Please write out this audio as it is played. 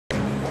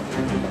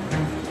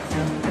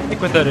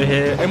Eqwatherto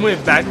here, and we're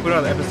back with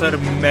another episode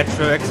of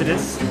Metro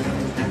Exodus.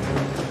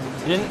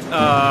 You didn't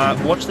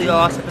watch the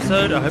last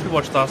episode? I hope you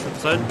watched the last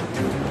episode.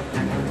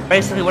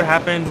 Basically what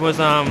happened was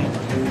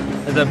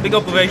there's a big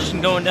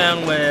operation going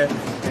down where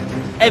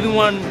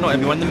not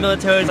everyone, the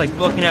military is like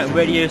blocking out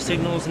radio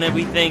signals and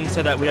everything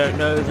so that we don't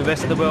know the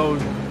rest of the world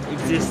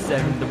exists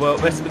and the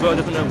rest of the world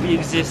doesn't know we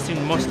exist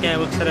in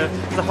Moscow, etc.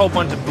 There's a whole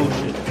bunch of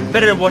bullshit.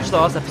 Better to watch the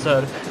last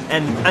episode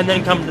and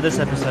then come to this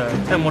episode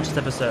and watch this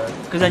episode,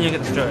 because then you'll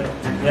get the story.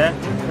 Yeah?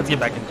 Let's get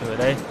back into it,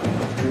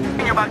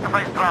 eh? You're back to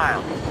face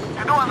trial.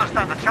 You don't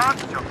understand the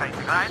charges you're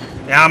facing, right?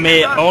 Yeah,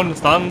 mate, I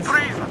understand.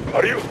 Treason.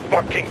 Are you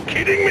fucking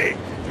kidding me?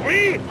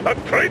 Me? A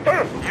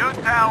traitor? You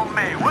tell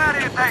me, where are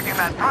you taking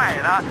that train,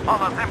 huh?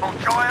 On a simple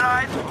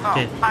joyride? No,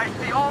 Okay. I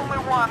see only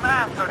one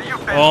answer.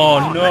 You've been Oh,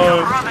 caught no. and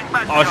you're running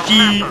back to Oh, your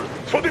shit.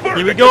 masters. So the Here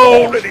we verdict go.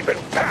 has already been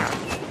passed.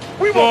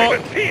 We won't Oh.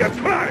 even see a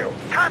trial.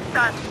 Cut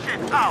that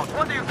shit out.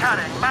 What are you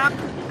carrying, man?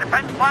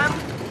 Defense plans?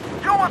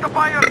 You want to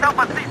buy yourself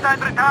a seaside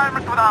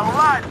retirement with a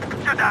life,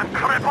 you damn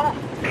cripple?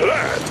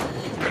 Plan?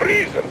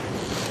 Treason?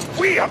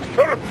 We have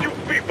served you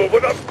people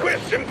without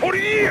question for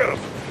years.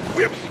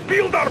 We have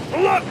spilled our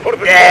blood for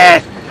the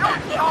Yes! You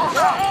sold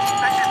us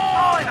and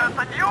destroyed us,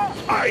 and you?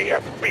 I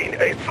have been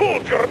a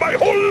soldier my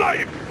whole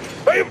life.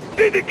 I have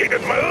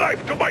dedicated my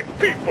life to my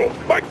people,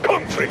 my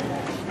country.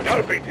 And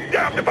I'll be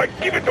damned if I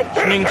give it to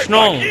Swing parasites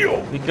snong. like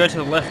you. We go to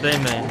the left there,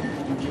 man.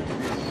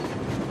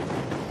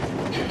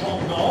 You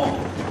don't know?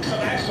 Some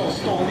asshole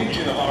stole an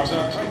engine of ours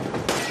out.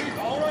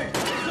 Alright,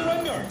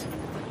 surrender!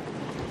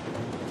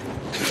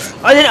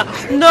 I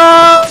didn't.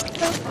 No!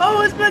 I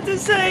was meant to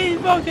say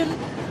fucking.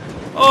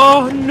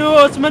 Oh no!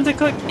 I was meant to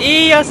click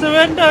E. I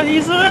surrender.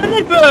 He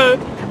surrendered, bro.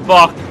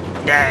 Fuck.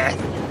 Death.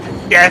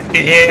 Death to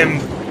him.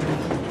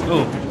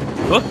 Oh,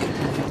 look.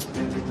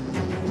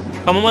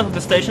 Commonwealth of the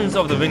Stations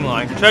of the Ring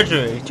Line.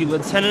 Treasury to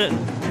Lieutenant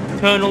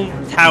Colonel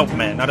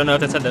Taubman. I don't know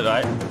if I said that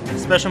right.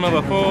 Special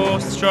Mobile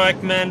Force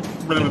Strike Man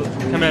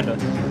Commander.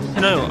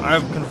 Colonel, I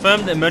have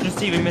confirmed the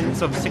emergency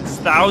remittance of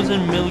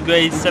 6,000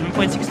 milligrade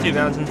 7.62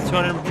 rounds and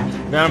 200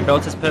 round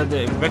belts as per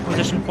the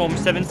requisition form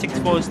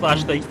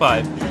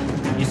 764/35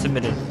 you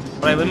submitted.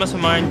 But I must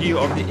remind you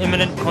of the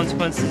imminent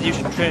consequences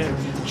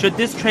should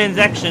this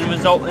transaction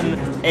result in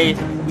a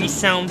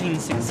resounding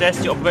success.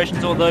 The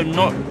operations, although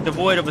not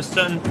devoid of a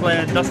certain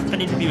flair, thus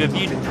tending to be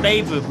reviewed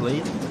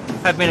favorably,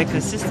 have been a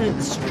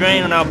consistent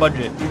strain on our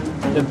budget.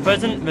 The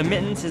present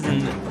remittance is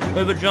an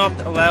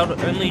overdraft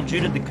allowed only due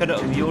to the credit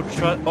of your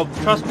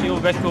trust your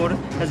record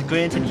has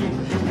granted you,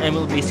 and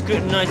will be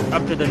scrutinized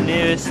up at the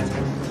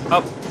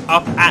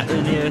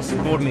nearest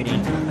board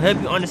meeting. I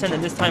hope you understand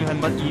that this time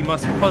you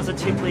must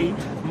positively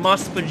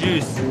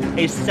produce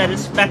a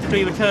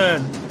satisfactory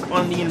return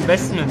on the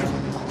investment.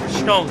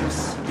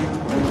 Stonks.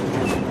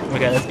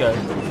 Okay, let's go.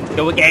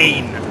 Go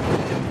again.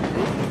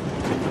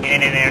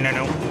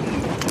 No.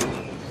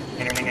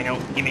 No,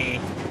 gimme.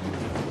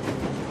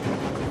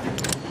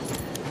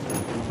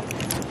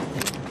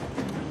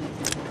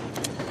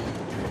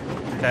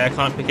 Okay, I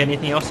can't pick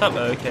anything else up.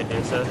 Okay,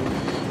 so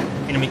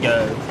here we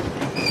go.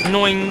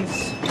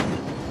 Noings.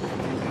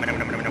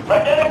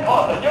 Lieutenant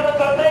Porter,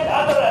 units are made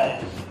and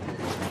ready.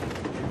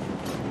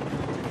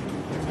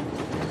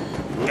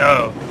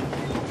 Go.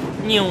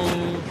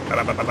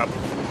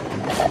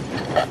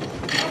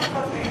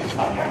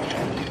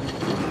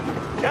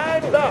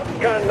 Time's up,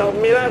 Colonel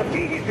Miller.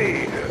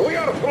 Easy. We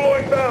are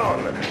slowing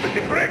down.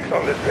 The brakes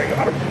on this thing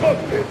are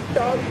busted.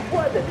 Don't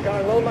sweat it,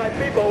 Colonel. My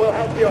people will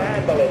help you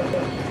handle it.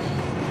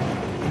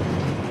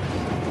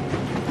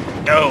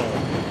 Go.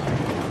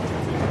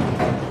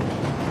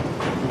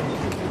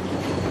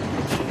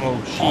 Oh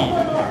shit.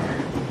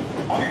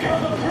 On the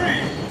count of 3!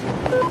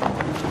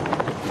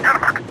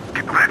 Yermak,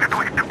 get ready to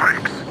hit the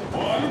brakes.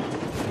 1,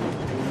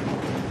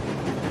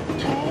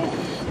 2,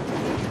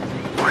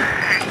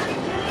 Wait.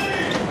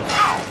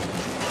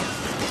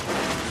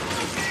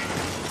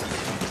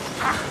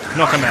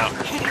 Knock him out.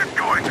 Get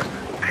going.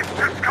 This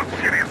just got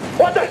serious.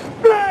 What the?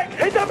 Brake!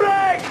 Hit the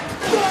brake!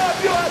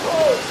 Stop, you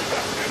asshole!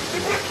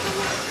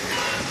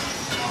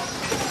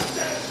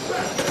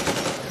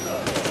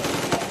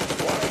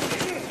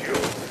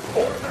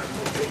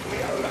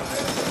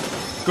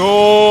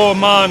 Go,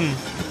 man.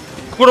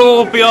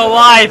 Bro, be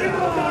alive.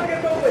 Hands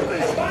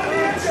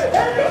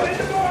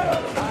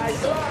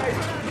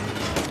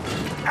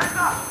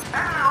up!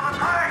 Enemy on the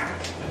train!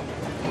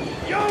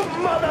 You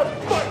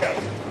motherfucker!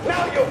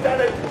 Now you've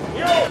done it!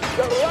 You!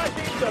 The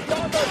Russians, the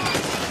daughters!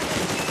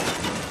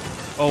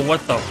 Oh,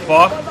 what the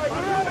fuck?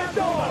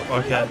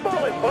 Okay.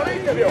 Bullet for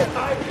each of you!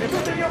 I'm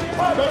shooting your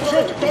mother! Don't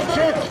shoot! Don't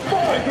shoot!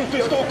 I'm with the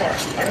stalker.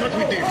 I'm not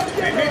with them.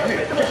 They need me.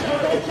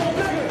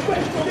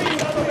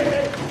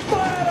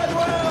 Fire as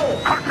well!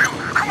 Hartfield,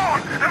 come on!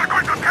 They're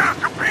going to tear us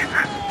to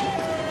pieces!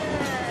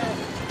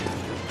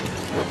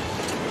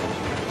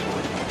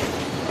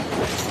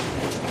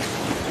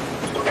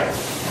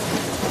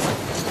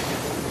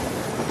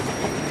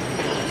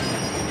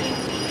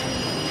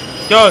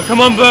 Go,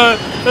 come on, bro.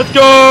 Let's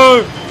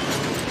go.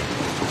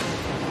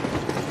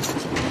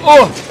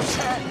 Oh!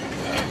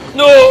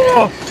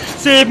 No!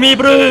 Save me,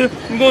 bro!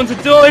 I'm going to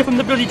die from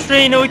the bloody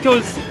train,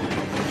 because...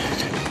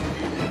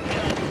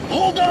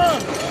 Hold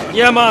on!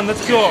 Yeah, man,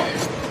 let's go.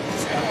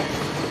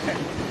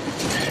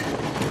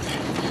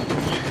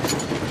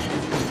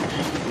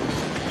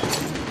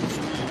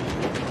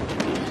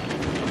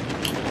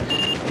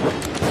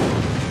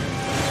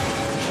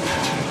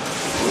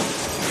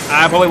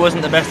 Probably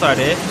wasn't the best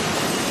idea.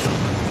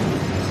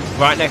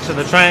 Right next to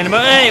the train,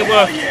 but hey, it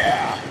worked.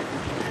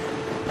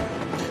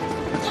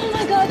 Oh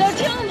my god,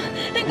 Artyom!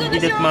 Thank We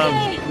goodness did it, you're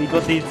man. okay! We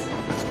got these.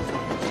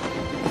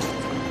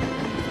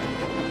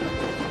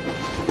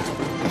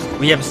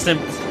 We have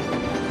simped.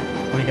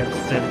 We have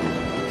simped.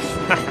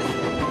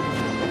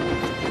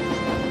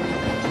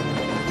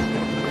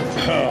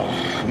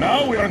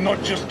 Now we are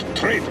not just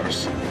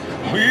traitors.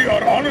 We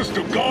are honest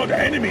to God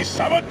enemy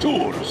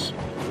saboteurs.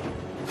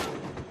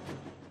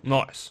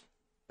 Nice.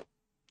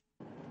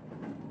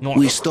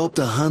 We stopped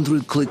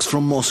 100 clicks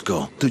from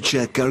Moscow to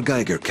check our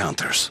Geiger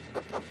counters.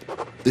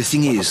 The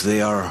thing is,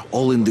 they are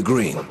all in the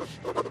green,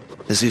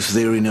 as if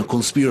they're in a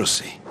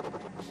conspiracy.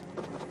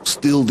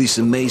 Still, this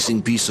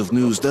amazing piece of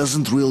news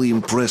doesn't really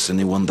impress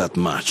anyone that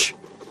much.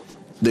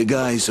 The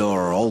guys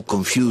are all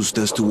confused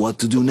as to what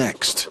to do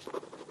next.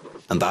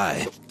 And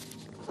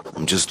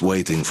I'm just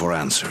waiting for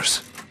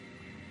answers.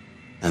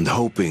 And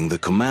hoping the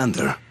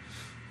commander,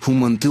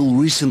 whom until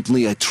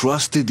recently I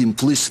trusted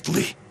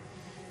implicitly,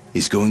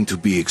 is going to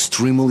be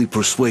extremely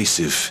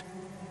persuasive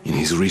in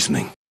his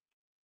reasoning.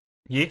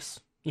 Yes,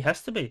 he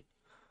has to be.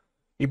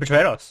 He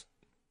betrayed us.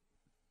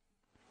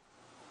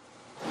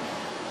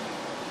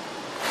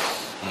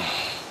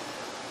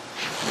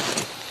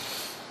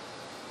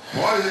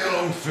 Why the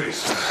long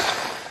face?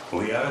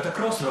 We are at a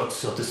crossroads,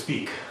 so to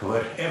speak,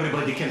 where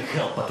everybody can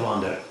help but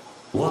wonder.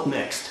 What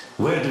next?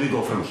 Where do we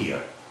go from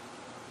here?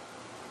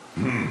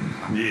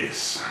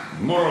 Yes,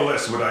 more or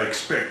less what I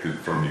expected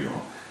from you.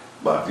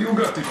 But you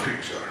got the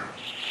picture.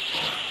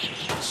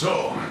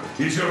 So,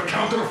 is your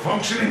counter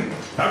functioning?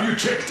 Have you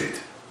checked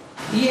it?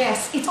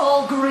 Yes, it's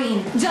all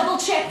green. Double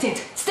checked it.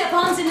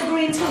 Stepan's in the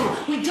green too.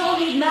 We don't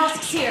need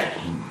masks here.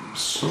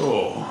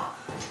 So,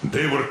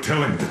 they were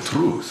telling the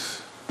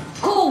truth.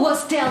 Who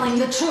was telling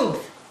the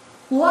truth?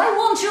 Why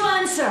won't you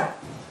answer?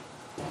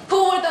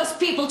 Who were those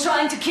people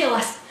trying to kill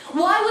us?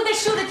 Why would they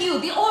shoot at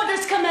you, the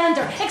orders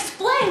commander?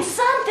 Explain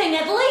something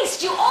at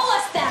least. You owe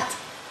us that.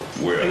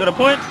 Well, You got a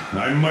point?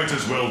 I might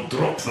as well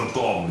drop the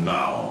bomb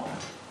now.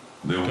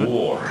 The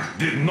war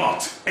did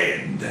not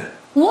end.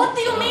 What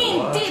do you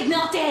mean, did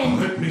not end?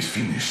 Let me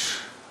finish.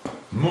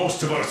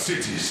 Most of our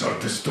cities are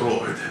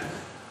destroyed.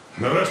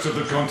 The rest of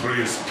the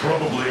country is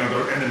probably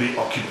under enemy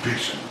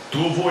occupation.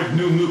 To avoid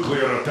new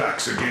nuclear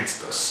attacks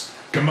against us,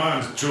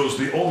 Command chose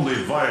the only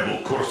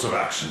viable course of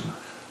action: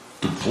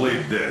 to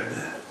play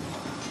dead.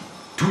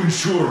 To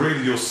ensure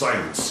radio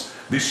silence,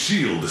 the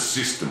SHIELD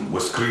system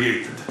was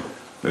created.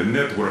 A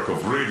network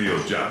of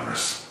radio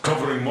jammers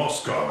covering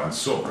Moscow and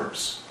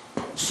suburbs.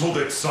 So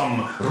that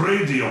some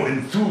radio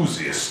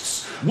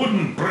enthusiasts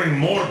wouldn't bring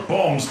more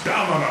bombs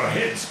down on our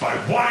heads by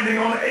whining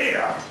on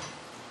air.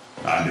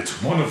 And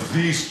it's one of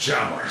these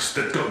jammers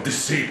that got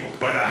disabled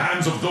by the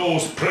hands of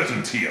those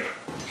present here.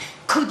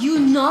 Could you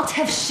not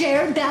have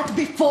shared that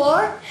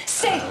before?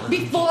 Say,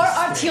 before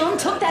Artyom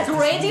took that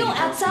radio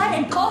outside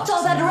and caught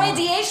all that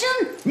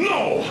radiation?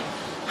 No!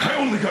 I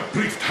only got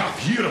briefed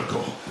half year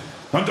ago.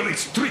 Under a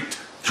strict,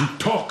 you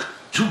talk,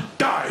 you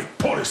die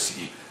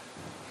policy.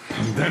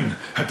 And then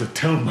had to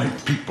tell my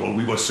people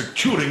we were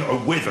securing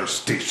a weather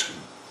station.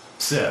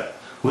 Sir,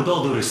 with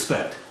all due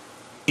respect,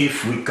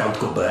 if we can't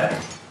go back,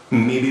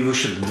 maybe we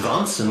should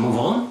advance and move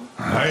on?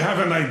 I have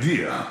an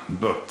idea,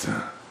 but...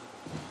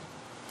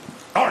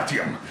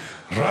 Artyom,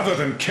 rather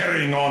than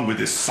carrying on with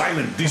this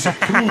silent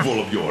disapproval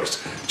of yours,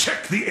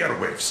 check the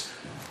airwaves.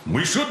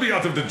 We should be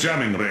out of the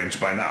jamming range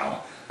by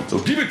now, so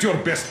give it your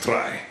best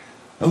try.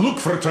 Look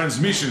for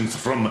transmissions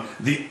from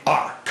the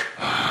Ark.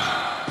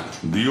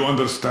 Do you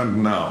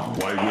understand now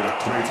why we're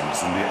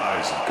traitors in the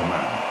eyes of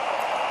Command?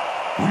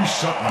 We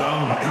shut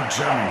down a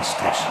jamming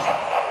station,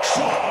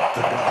 shot up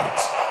the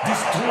guards,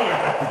 destroyed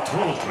a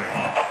patrol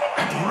train,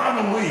 and ran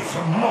away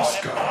from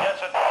Moscow.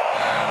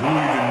 Who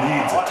even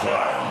needs a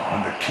trial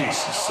when the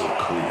case is so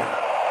clear?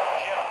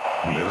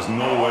 There's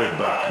no way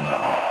back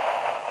now,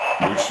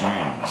 which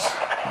means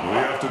we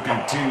have to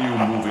continue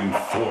moving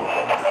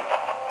forward.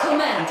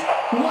 Command,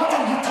 what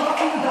are you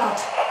talking about?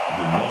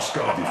 The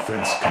Moscow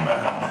Defense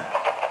Command.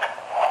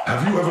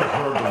 Have you ever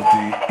heard of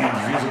the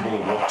Invisible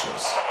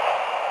Watchers?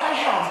 I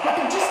have, but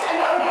they're just an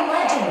urban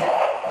legend.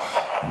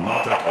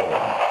 Not at all.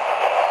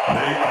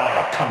 They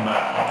are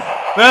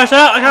Command. Bro, shut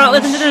up, I can't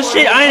listen to this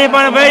shit. I ain't even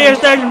on a radio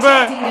station,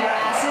 bro. Protecting their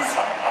asses.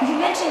 You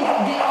mentioned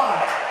the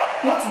Ark.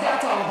 What's that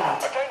all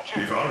about?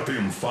 If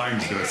Artyom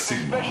finds their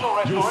signal,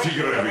 you'll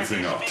figure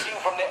everything out.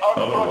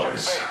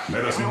 Otherwise,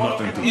 there is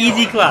nothing to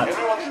Easy clap. Do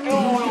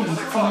you think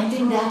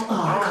finding that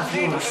Ark of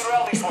yours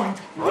is going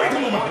to...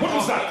 What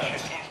was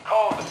that?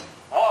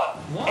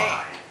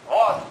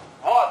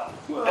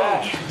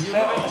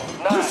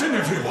 Listen,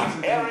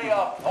 everyone!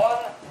 Area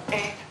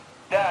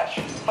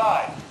 18-5.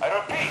 I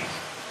repeat,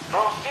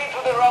 proceed to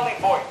the rally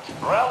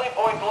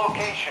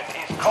location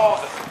is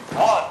code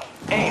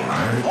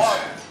 1811-79.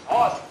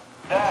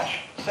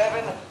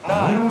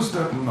 Where was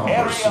that number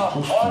Area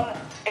supposed to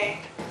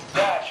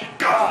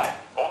 18-5.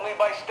 Only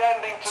by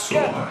standing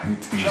together it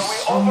is shall we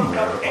somewhere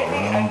overcome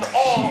any around and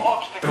all here. The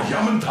obstacles.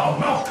 Yamantau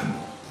Mountain.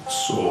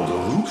 So the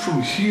route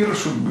from here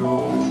should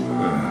go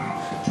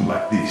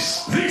like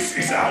this. This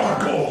is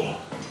our goal.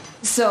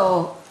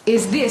 So,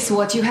 is this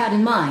what you had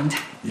in mind?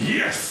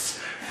 Yes,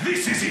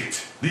 this is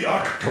it. The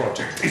Ark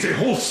Project is a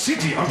whole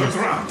city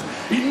underground.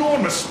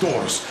 Enormous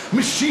stores,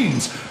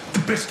 machines, the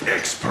best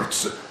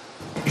experts.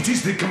 It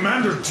is the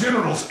Commander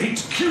General's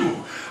HQ.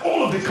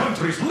 All of the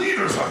country's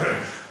leaders are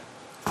there.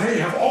 They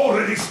have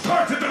already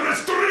started the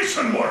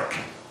restoration work.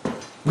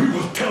 We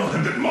will tell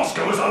them that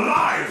Moscow is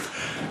alive.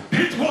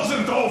 It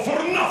wasn't all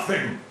for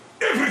nothing.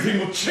 Everything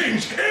will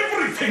change.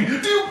 Everything. Do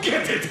you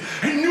get it?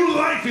 A new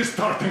life is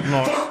starting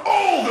for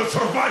all the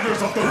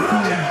survivors of the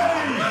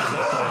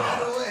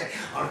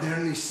Are there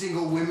any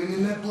single women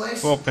in that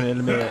place? Open it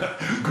a minute.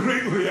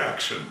 Great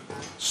reaction.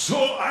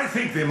 So I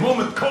think the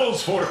moment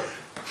calls for...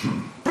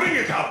 Bring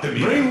it out to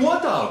me. Bring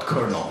what out,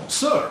 Colonel?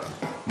 Sir?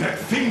 That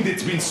thing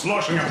that's been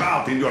sloshing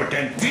about in your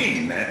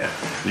canteen.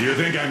 You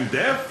think I'm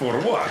deaf or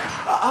what?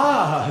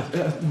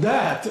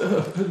 That.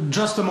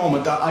 Just a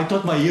moment. I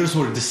thought my ears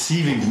were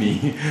deceiving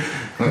me.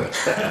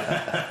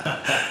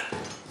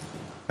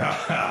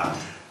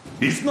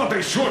 It's not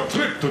a short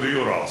trip to the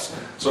Urals,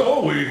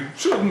 so we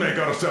should make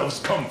ourselves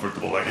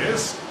comfortable, I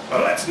guess.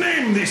 Let's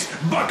name this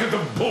bucket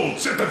of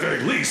bolts at the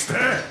very least,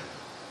 eh?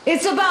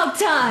 It's about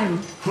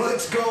time!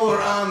 Let's go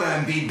around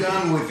and be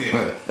done with it.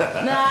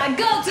 Nah,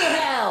 go to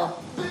hell!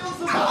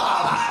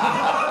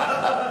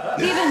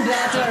 Even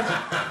better.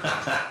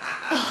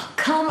 Oh,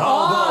 come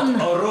on!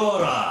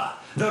 Aurora,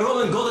 the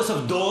Roman goddess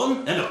of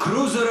dawn and a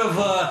cruiser of,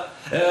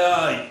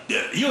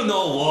 you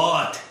know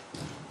what?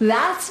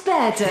 That's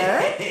better.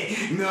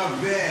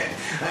 Not bad.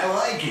 I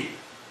like it.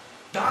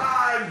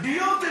 Ah,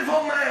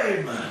 beautiful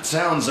name!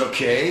 Sounds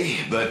okay,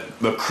 but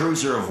a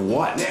cruiser of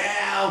what?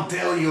 I'll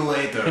tell you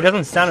later. It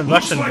doesn't sound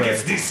Looks Russian, like bro.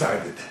 it's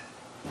decided.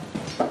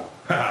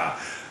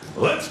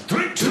 Let's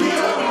drink to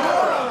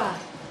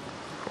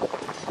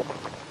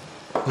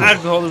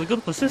Alcohol is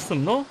good for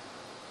system, no?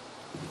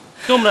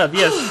 Comrade,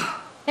 yes.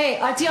 Hey,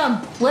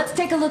 Artyom, let's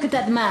take a look at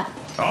that map.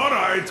 All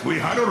right, we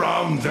had a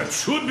round. That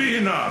should be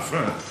enough.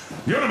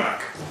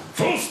 Yermak,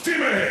 full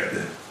steam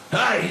ahead.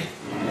 Hi.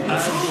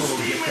 Full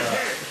steam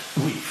ahead.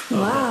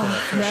 Wow,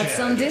 that's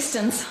some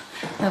distance.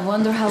 I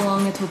wonder how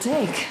long it will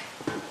take.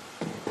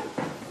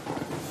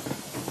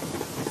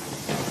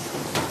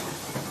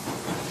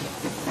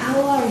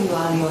 How are you,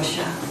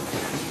 Alyosha?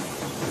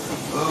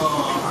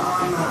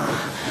 Oh,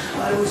 Anna.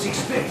 I was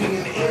expecting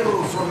an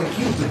arrow from a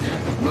cupid,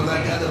 but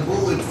I got a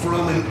bullet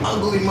from an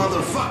ugly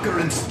motherfucker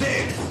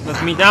instead.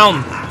 Let me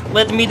down.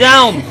 Let me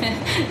down. You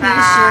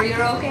sure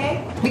you're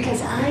okay?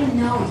 Because I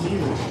know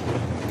you.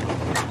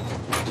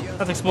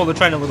 Let's explore the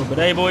train a little bit,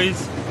 eh,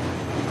 boys?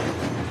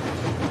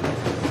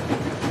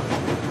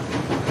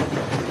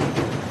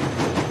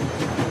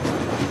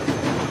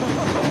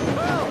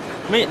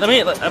 Let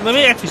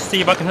me actually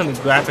see if I can turn the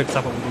graphics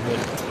up a little bit.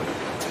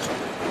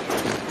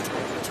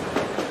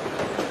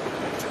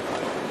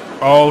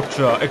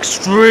 Ultra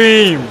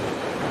extreme.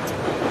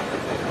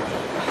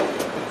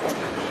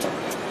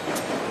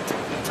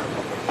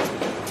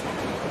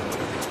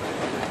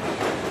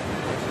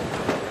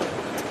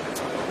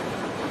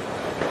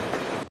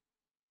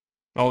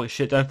 Holy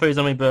shit, don't freeze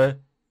on me, bro.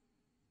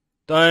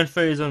 Don't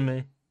freeze on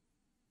me.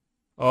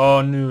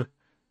 Oh no.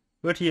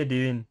 What are you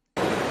doing?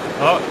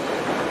 Oh.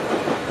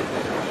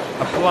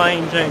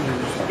 Applying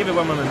changes. Give it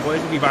 1 moment,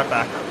 boys. We'll be right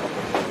back.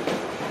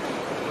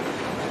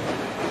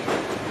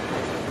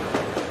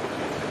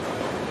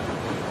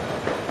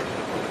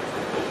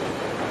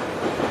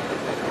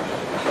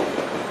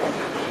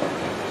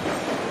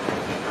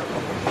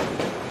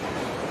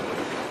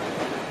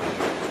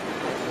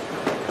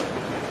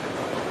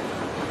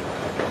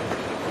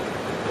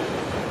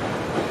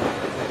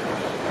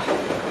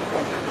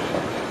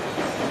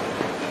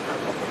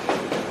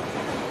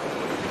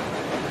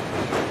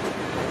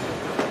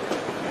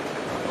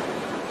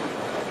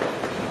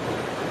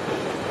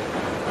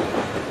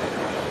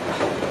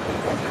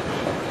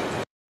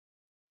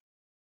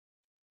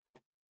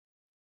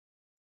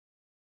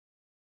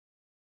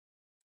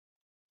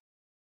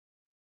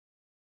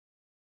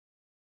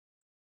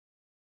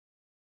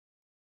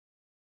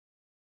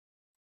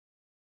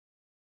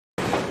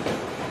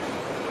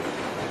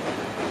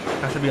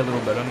 That should be a little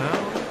better now.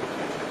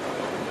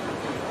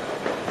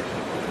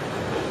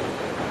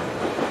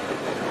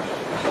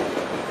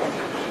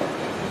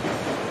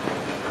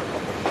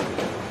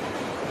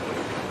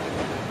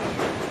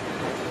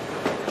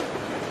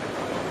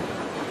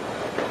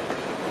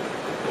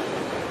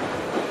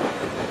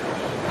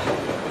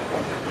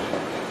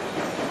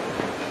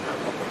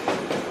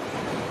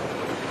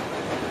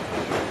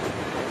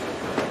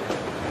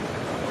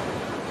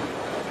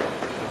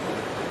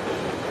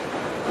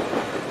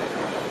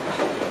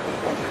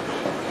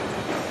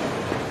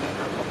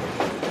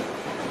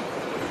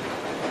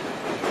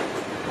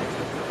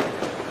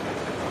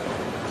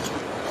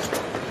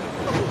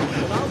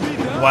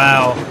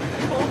 Wow.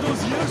 All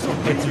those years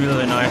of It's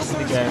really nice,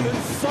 the game. and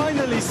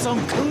finally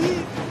some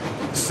clean.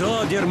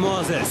 So, dear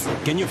Moses,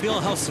 can you feel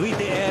how sweet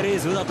the air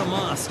is without a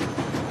mask?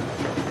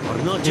 Or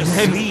not just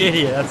name's sweet,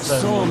 Idiot, that's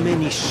so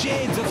many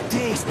shades of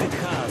taste it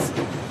has.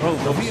 Oh,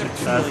 A weird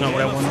that's not feeling,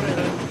 what I I'm wanted to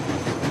afraid.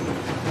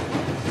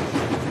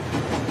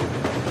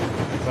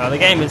 do. Well, the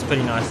game is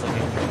pretty nice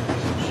looking.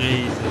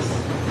 Jesus.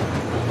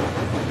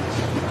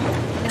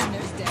 And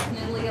there's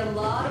definitely a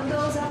lot of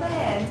those up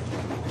ahead.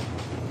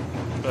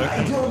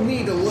 I don't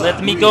need a lot.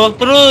 Let me go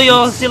through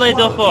your silly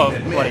door.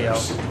 Bloody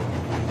hell.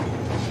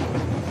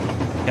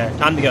 Okay,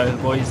 time to go,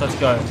 boys. Let's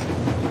go.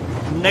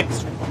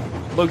 Next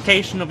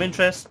location of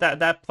interest,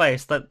 that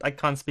place. That I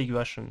can't speak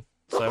Russian,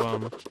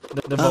 so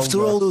the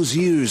After all those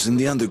years in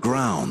the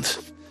underground,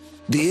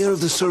 the air of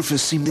the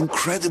surface seemed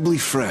incredibly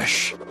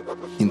fresh,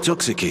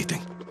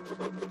 intoxicating.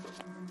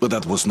 But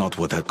that was not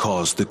what had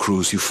caused the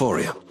crew's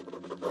euphoria.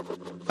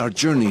 Our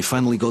journey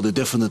finally got a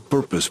definite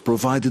purpose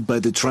provided by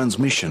the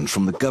transmission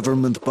from the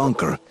government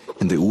bunker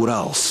in the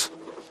Urals.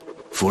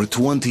 For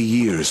 20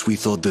 years we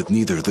thought that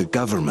neither the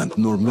government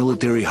nor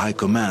military high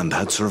command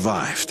had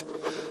survived.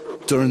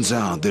 Turns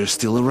out they're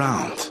still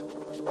around.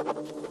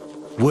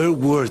 Where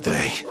were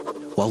they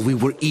while we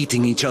were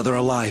eating each other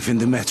alive in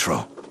the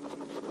metro?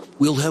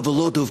 We'll have a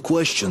lot of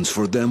questions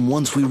for them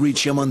once we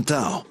reach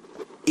Yamantau,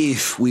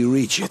 if we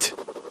reach it.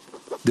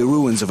 The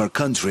ruins of our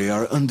country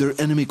are under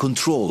enemy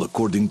control,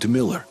 according to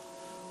Miller,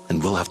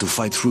 and we'll have to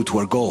fight through to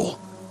our goal.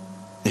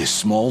 A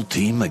small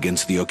team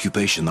against the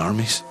occupation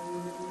armies?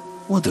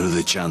 What are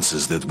the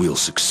chances that we'll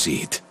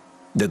succeed?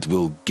 That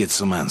we'll get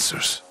some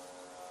answers?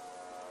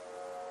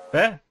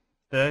 Fair.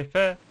 Very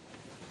fair.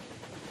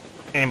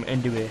 I'm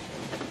into it.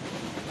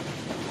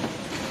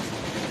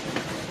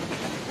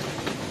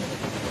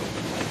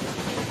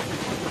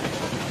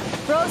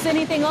 Froze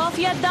anything off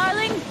yet,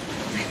 darling?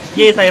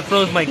 Yes, I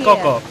froze my cock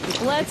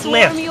off. Let's It's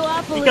left. warm you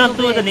up a You little can't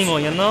do it bit. anymore,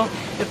 you know?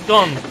 It's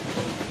gone.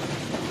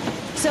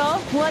 So,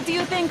 what do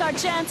you think our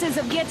chances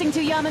of getting to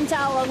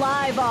Yamantau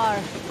alive are?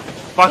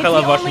 Fuck, I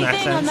love It's the Russian only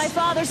thing on my accents.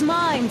 father's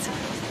mind.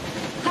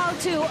 How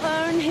to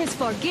earn his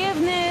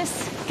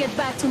forgiveness, get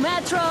back to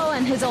Metro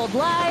and his old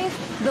life,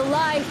 the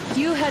life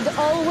you had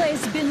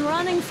always been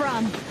running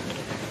from.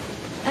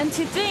 And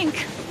to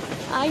think,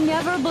 I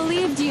never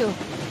believed you.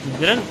 You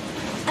didn't?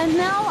 And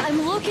now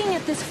I'm looking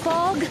at this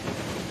fog,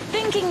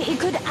 thinking it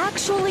could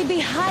actually be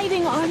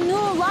hiding our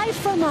new life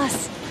from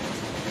us.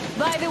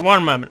 By the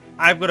One moment.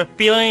 I've got a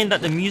feeling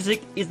that the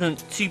music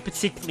isn't too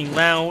particularly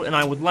loud and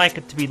I would like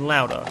it to be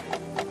louder.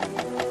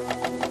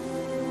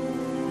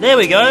 There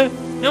we go.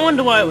 No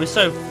wonder why it was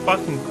so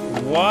fucking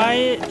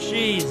quiet.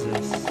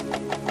 Jesus.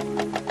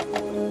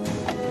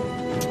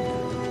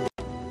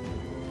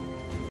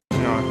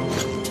 No.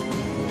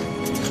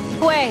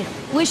 way,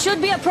 we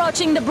should be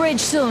approaching the bridge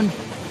soon.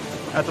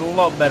 That's a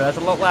lot better. That's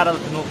a lot louder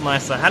and a lot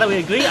nicer. How do we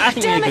agree? I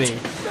think Damn we it! agree.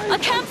 A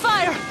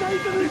campfire!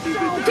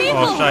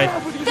 People! Oh,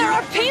 shite. There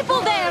are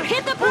people there!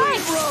 Hit the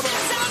brakes!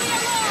 Sound the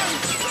alarm!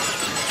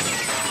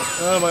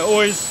 Oh, my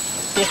always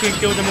fucking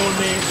killed them all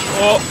me.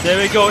 Oh, there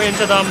we go,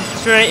 into them.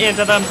 Straight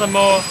into them some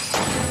more.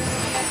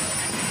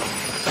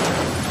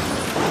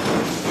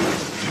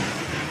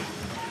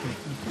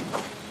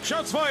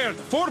 Shots fired!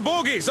 4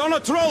 bogies on a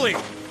trolley!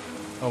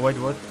 Oh, wait,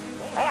 what?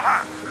 All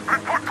hands,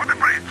 report to the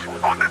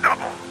bridge, on the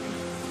double.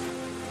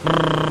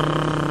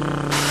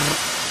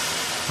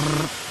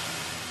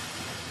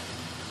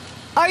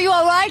 Are you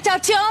alright,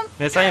 Artyom?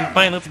 Yes, I am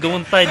fine. Let's go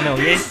inside now,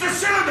 It's yeah? the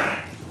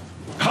cylinder!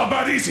 How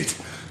bad is it?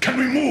 Can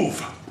we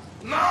move?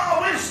 No,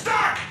 we're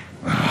stuck!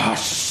 Ah,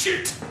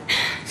 shit!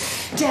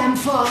 Damn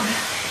fog.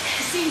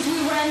 Seems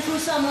we ran through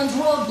someone's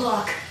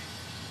roadblock.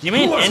 You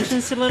mean Who was engine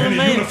it? cylinder, Any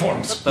mate?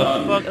 uniforms? What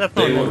the fuck? That's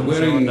They not were an engine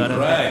wearing cylinder, I don't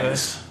think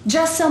rags.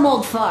 Just some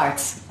old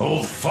farts.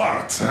 Old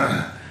farts,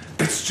 huh?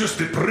 That's just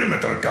the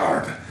perimeter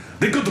guard.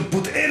 They could have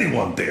put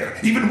anyone there,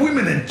 even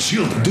women and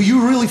children. Do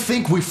you really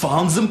think we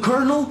found them,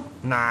 Colonel? so.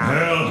 Nah.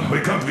 Well, we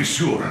can't be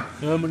sure.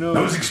 No.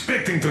 I was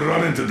expecting to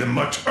run into them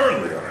much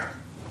earlier.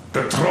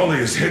 The trolley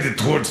is headed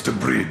towards the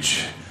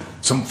bridge.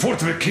 Some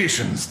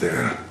fortifications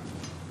there.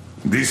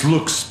 This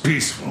looks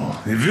peaceful.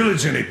 A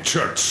village and a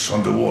church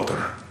on the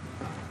water.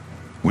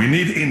 We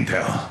need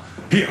intel.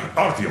 Here,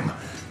 Artyom.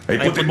 I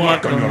put a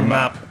mark on your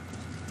map.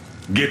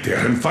 Get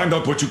there and find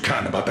out what you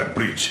can about that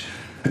bridge.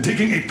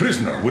 Taking a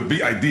prisoner would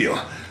be ideal.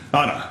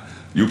 Anna,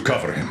 you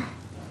cover him.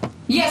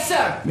 Yes,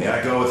 sir. May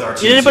I go with our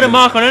You didn't put a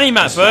mark on any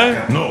map,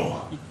 bro.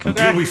 No.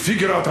 Until we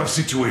figure out our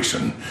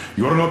situation,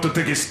 you are not to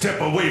take a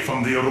step away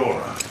from the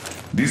Aurora.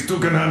 These two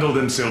can handle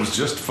themselves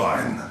just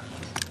fine.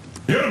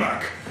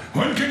 Yermak,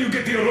 when can you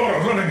get the Aurora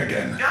running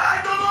again?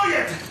 I don't know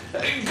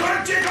yet.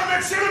 Gotta check on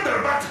that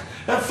cylinder,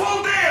 but a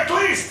full day at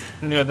least.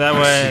 No, that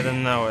way,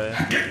 then that way.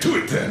 Get to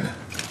it then.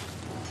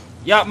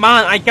 Yeah,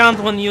 man, I can't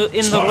when you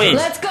in the way.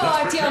 Let's go,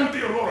 Prepare Artyom.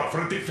 the Aurora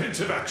for a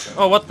defensive action.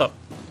 Oh, what the?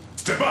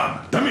 Stepan,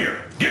 Damir,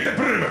 get the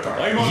perimeter.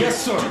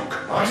 Yes, sir.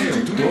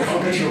 Artyom, Don't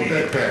forget your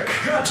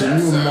backpack. It's a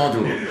new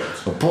model.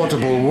 A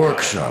portable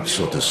workshop,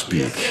 so to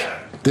speak.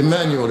 The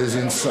manual is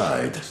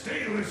inside.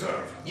 Stay in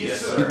reserve.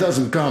 It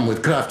doesn't come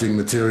with crafting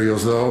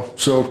materials, though,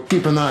 so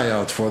keep an eye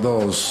out for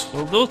those.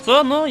 We'll do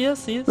so, no?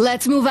 Yes, yes.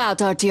 Let's move out,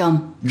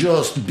 Artyom.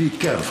 Just be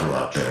careful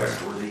out there.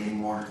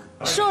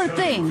 Sure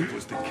thing.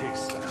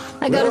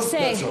 I gotta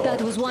say,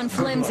 that was one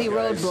flimsy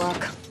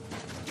roadblock.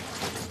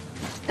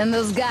 And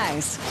those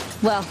guys,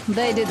 well,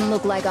 they didn't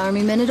look like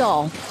army men at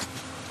all.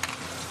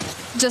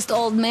 Just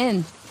old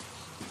men.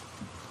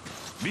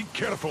 Be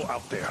careful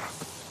out there.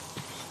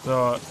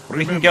 So,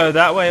 we can go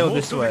that way or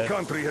this way? Most of the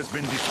country has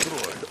been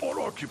destroyed or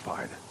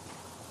occupied.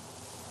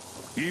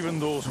 Even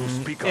those who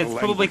speak our It's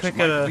probably language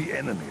quicker might be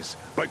enemies,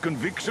 by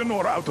conviction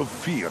or out of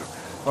fear.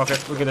 Okay,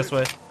 we'll go this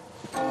way.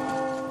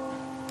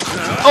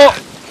 Oh!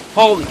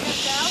 Holy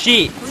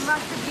shit!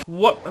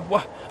 What?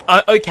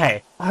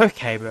 Okay.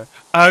 Okay, bro.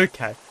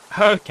 Okay.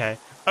 Okay.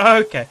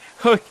 Okay.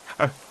 Okay.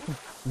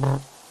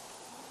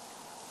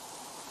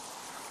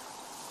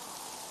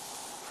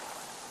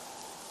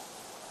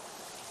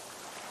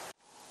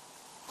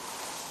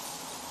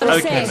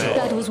 Okay, man.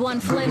 That was one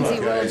flimsy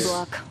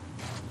roadblock.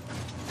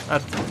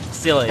 That's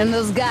silly. And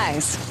those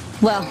guys,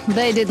 well,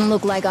 they didn't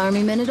look like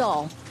army men at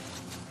all.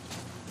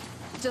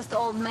 Just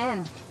old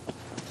men.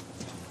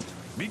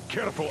 Be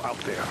careful out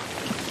there.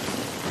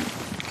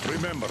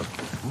 Remember,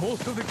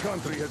 most of the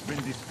country has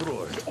been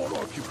destroyed or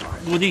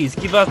occupied. Goodies,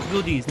 give us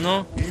goodies,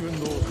 no? Even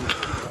those who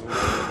speak our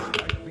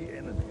language might be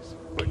enemies,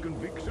 by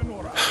conviction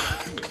or out of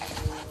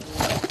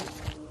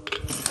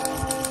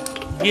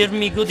fear. Give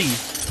me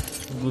goodies.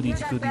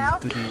 Goodies, goodies,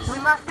 goodies. We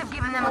must have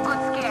given them a good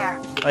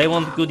scare. I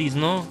want goodies,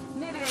 no?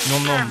 Maybe they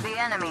Nom nom. disturbed the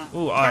enemy.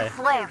 Ooh, I.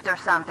 Enslaved or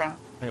something.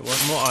 Wait,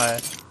 what? More I.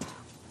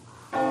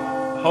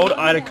 Hold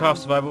I to craft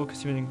survival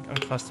because you can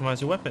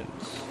customize your weapons.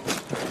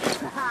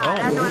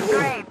 That was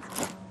great.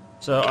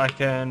 So I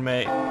can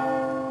make...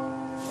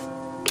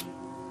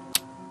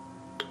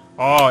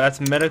 Oh, that's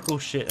medical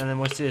shit. And then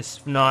what's this?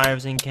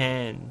 Knives and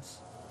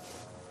cans.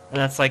 And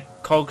that's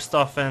like cog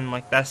stuff and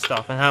like that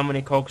stuff. And how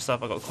many cog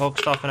stuff? I got cog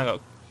stuff and I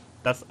got...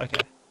 That's...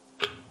 Okay.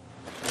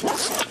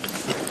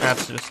 I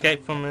have to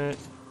escape from it.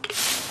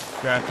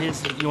 Grab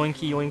his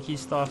yoinky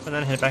stuff and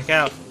then head back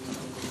out.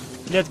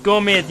 Let's go,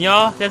 man,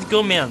 yeah? Let's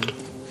go, man.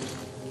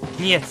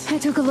 Yes. I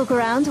took a look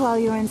around while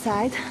you were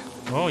inside.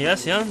 Oh,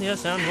 yes, yeah,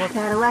 yes, and what?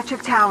 That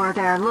electric tower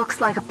there looks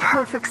like a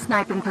perfect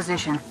sniping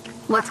position.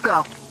 Let's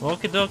go.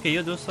 Okay, dokie,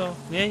 you do so.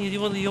 Yeah, you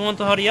want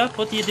to hurry up?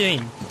 What are you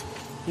doing?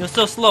 You're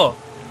so slow.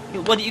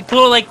 What do you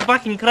call like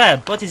fucking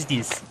crab? What is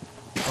this?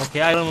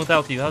 Okay, I run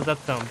without you. How's that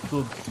sound?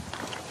 Good.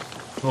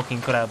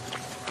 Walking crab.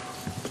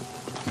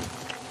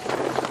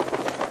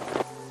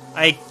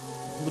 I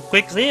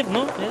quick save,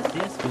 no? Yes,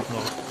 yes, good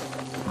no.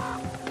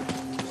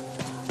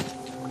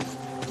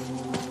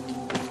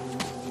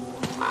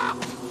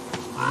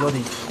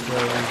 Bloody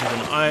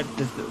alright,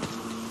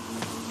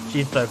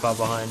 she's so far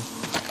behind.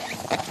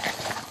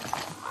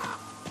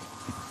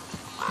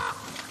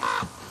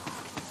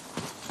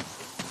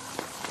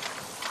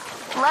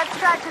 Let's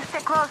try to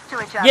stick close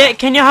to each other. Yeah,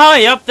 can you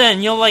hurry up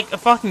then? You're like a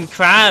fucking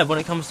crab when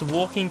it comes to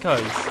walking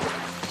codes.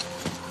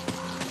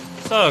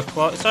 So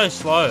so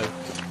slow.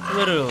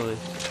 Literally.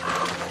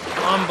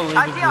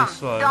 Unbelievably Artyom,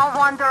 slow. don't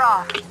wander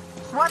off.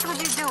 What would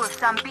you do if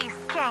some beast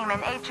came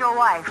and ate your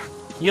wife?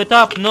 You're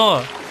tough,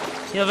 no.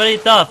 You're very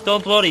tough,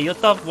 don't worry, you're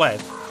tough,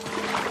 wife.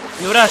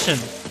 You're Russian.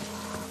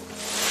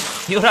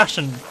 You're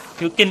Russian.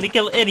 You can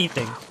kill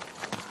anything.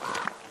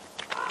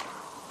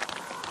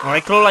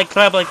 Alright, crawl like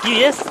crab like you,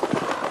 yes?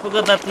 Look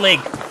at that leg.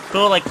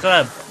 Crawl like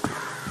crab.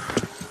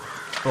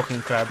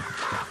 Fucking crab.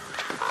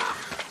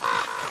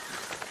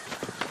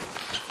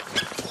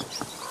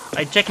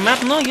 I check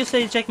map? No, you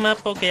say check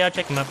map. Okay, I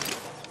check map.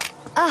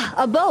 Ah,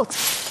 a boat.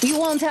 You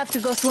won't have to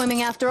go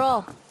swimming after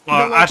all.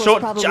 I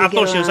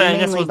thought she was saying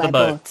this was the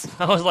boat.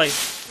 I was like,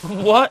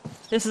 what?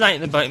 This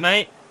ain't the boat,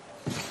 mate.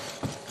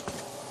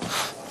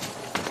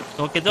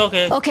 Okay,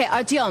 okay. Okay,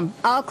 Artyom,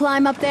 I'll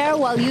climb up there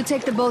while you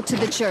take the boat to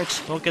the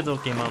church. Okay,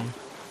 okay, mom.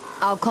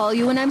 I'll call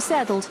you when I'm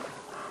settled.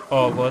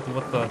 Oh, what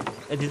the?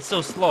 It's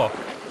so slow.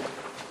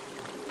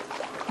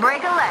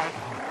 Break a leg.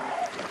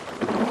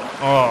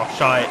 Oh,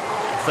 shite.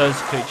 It's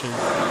those creatures.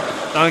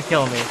 Don't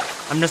kill me.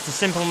 I'm just a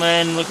simple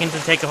man looking to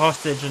take a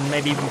hostage and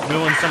maybe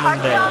ruin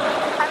someone's day.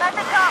 I'm at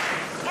the top.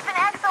 It's an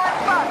excellent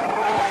spot.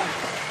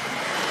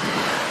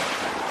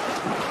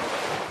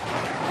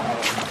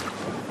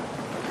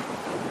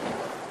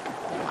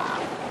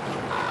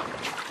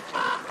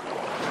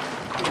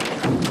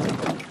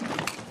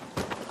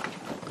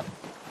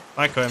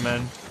 Okay,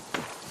 man.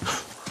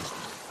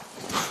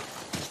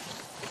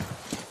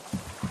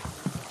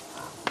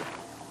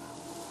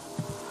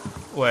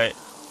 Wait.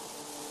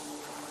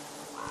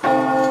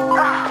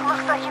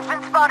 Looks like you've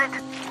been spotted.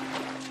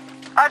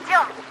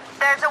 Artyom,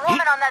 there's a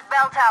woman on that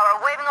bell tower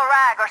waving a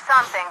rag or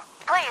something.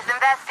 Please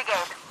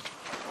investigate.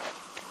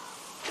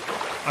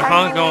 I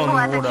can't go people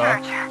on at the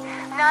water. church.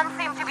 None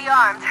seem to be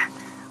armed.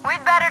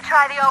 We'd better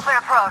try the open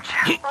approach.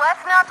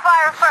 Let's not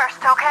fire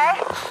first, okay?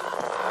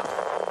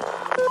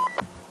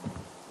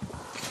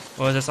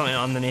 Or is there something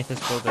underneath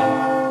this building?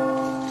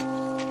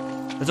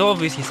 There's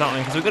obviously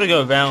something, because we've got to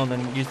go around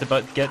and use the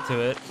boat to get to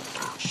it.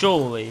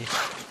 Surely.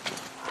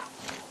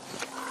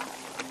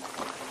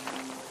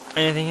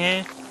 Anything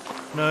here?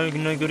 No,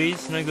 no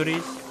goodies, no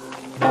goodies.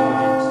 No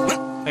goodies.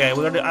 Okay,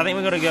 I think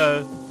we're gonna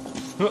go.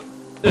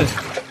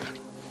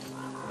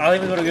 I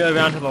think we're gonna go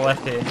around to the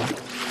left here.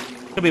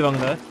 Could be wrong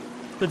though.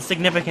 Could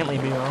significantly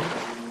be wrong.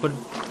 Could,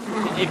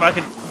 if I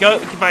could go,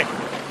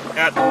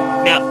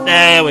 now,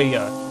 there we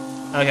go.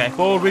 Okay,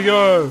 forward we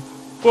go.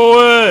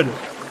 Forward.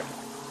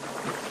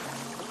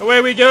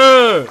 Away we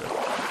go.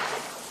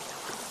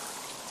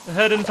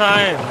 Ahead in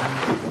time.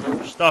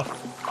 Stuff.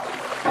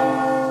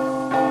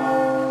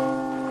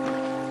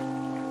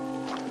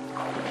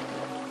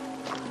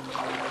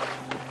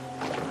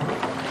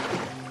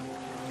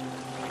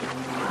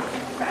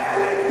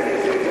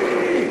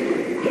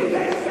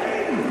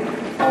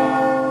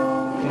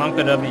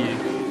 Monka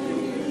W.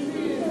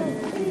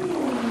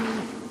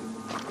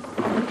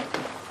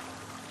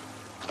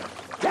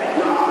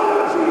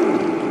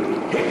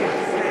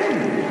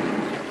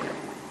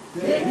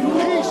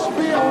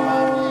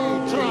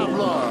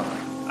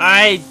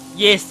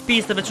 Yes,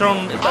 peace to the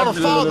throne. Our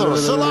father,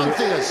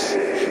 Silantius,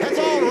 has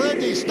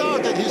already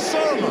started his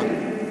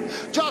sermon.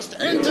 Just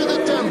enter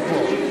the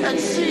temple and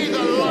see the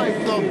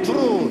light of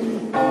truth.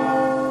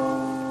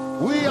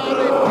 We are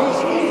a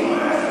peaceful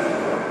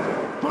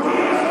but he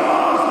has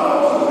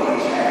also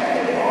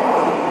rejected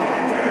all the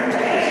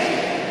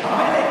temptation of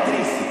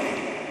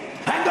electricity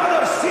and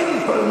other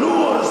sinful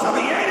lures of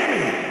the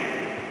enemy.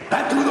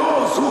 And to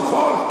those who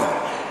falter,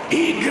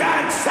 he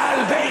grants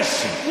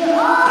salvation.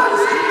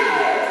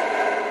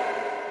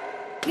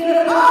 You're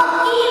all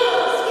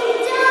evils! You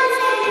don't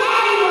save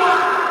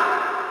anyone!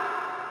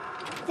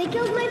 They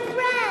killed my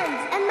friends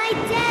and my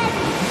dad!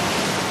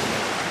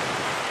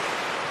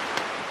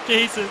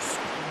 Jesus.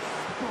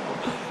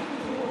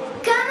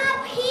 Come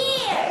up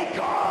here!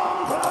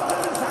 Come,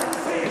 brothers and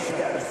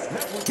sisters!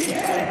 The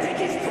heretic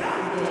is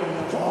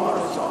trampled, for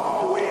so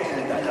will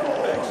the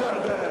Lord. Exert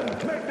them!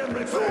 Make them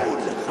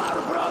refuse! Our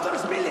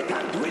brother's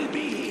militant will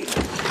be here!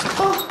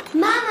 Oh,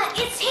 Mama,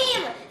 it's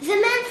him! The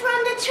man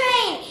from the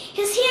train!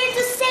 He's here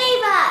to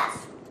save us!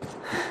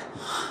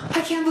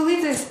 I can't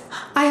believe this.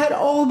 I had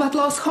all but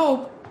lost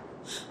hope.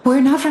 We're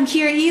not from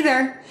here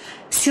either.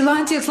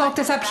 Silantius locked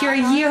us up here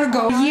a year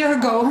ago.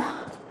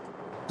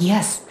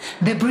 Yes,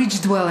 the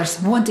bridge dwellers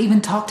won't even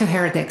talk to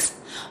heretics.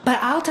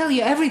 But I'll tell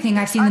you everything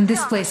I've seen in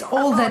this place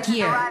all that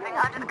year.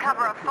 Under the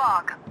cover of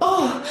fog.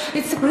 Oh,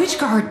 it's the bridge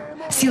guard.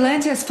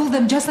 Silantius fooled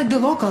them just like the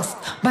locals.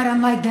 But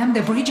unlike them,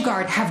 the bridge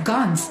guard have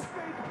guns.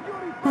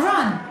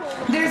 Run!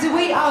 There's a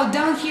way out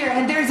down here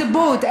and there's a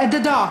boat at the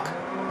dock.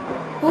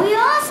 We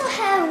also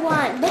have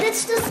one, but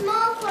it's too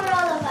small for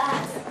all of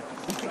us.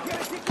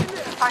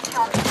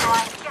 Artyom,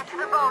 get to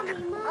the boat. We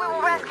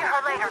will rescue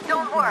her later,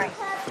 don't worry.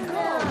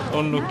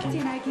 Nasty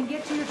and I can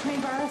get to your train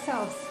by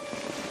ourselves.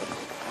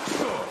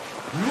 So,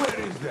 where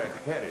is that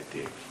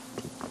heretic?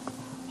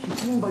 He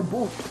came by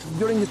boat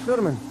during his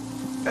sermon.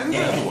 And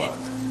then what?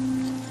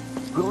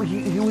 Well,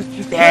 he was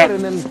just there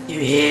and then kind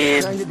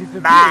of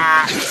disappeared.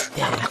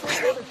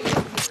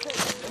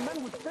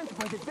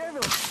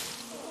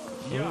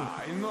 Yeah,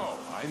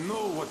 I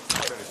know what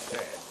Peter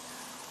said.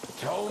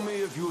 Tell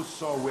me if you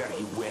saw where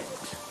he went.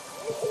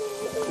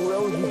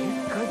 Well, he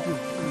just kind of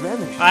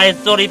vanished. I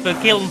thought he would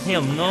kill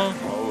him, no?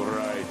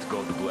 Alright,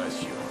 God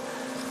bless you.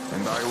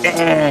 And I will...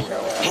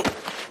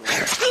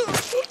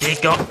 He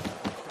got...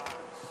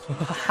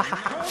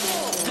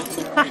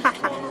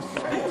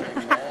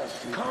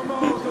 Come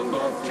out and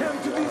don't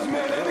tempt these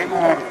men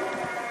anymore.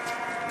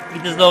 He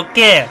does not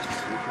care.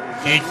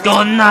 He's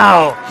gone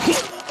now.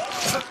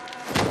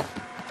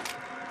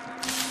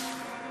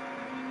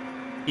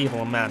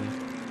 Evil man.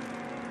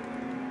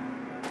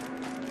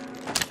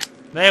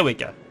 There we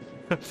go.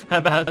 How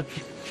about...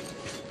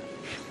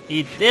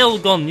 They're all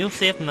gone. You're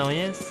safe now,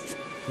 yes?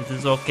 This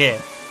is okay.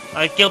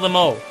 I killed them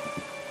all.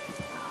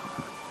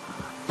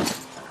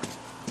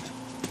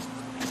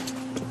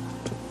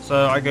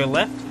 So I go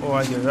left or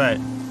I go right?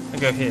 I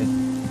go here.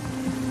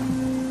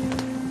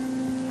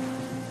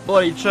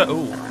 Bloody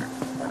ooh.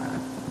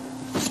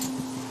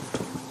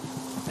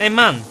 Hey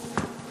man.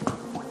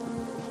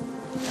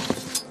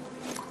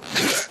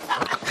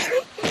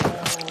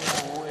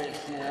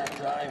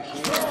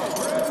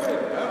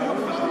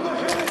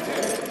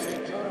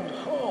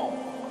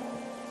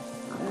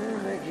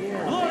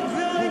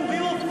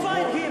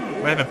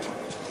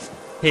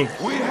 Pig.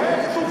 We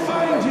have to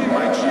find him,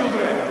 my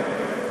children.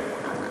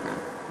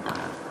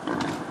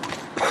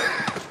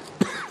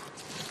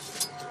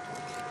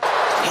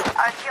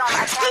 Artyom,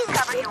 I can't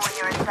cover you when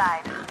you're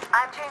inside.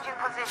 I'm changing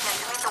position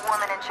to meet the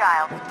woman and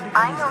child.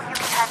 I know you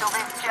can handle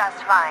this just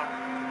fine.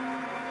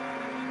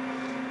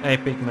 Hey,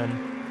 Pigman.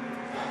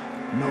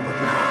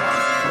 Nobody.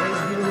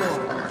 Praise be the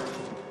Lord.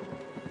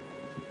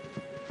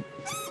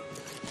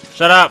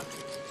 Shut up.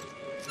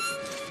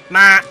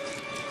 Ma.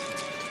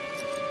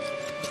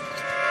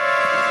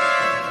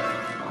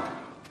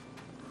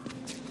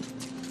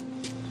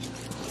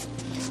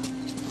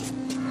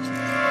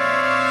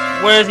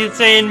 Where's he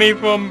seeing me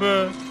from,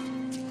 bro?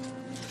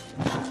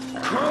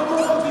 Come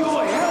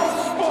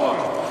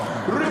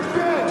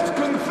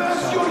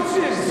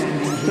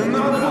And I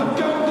will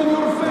count in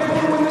your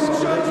favor when this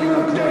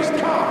judgment day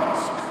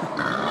comes.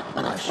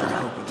 I sure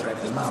hope we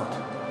drive them out.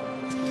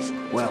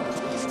 Well,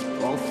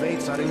 all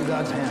fates are in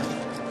God's hand.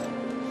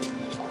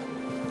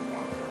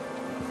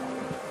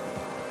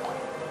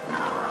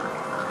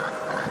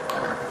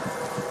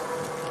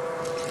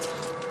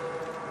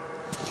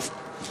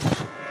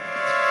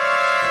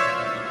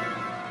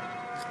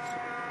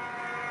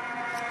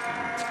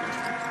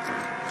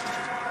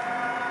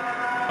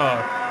 Oh,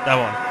 that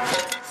one.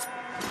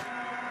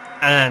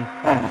 And then...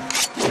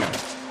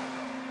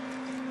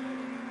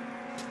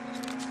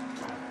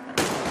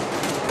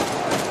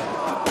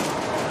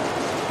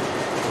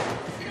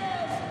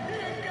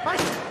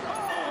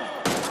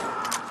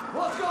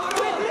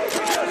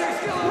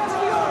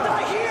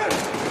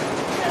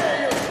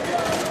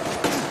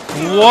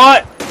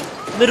 What?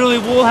 Literally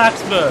wall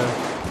hacks, bro.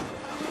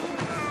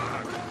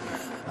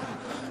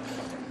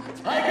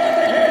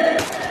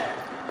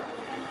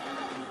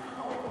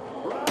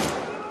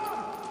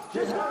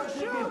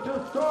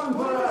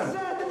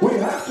 We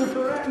have to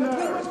surrender.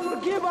 We must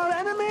forgive our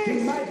enemies.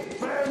 He might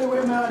spare the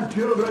women and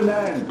children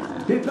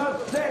then. He's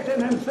not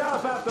Satan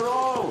himself after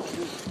all.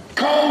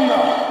 Calm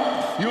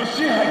now. You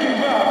see, I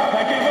give up.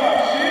 I give up,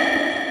 see?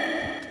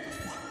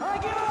 I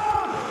give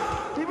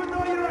up! Even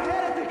though you're a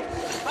heretic,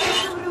 I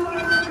still rely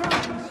on your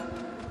conscience.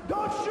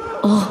 Don't shoot!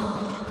 Oh,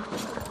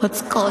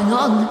 what's going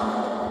on?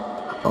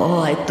 Oh,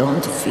 I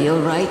don't feel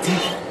right.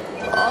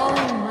 Oh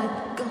my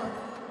God.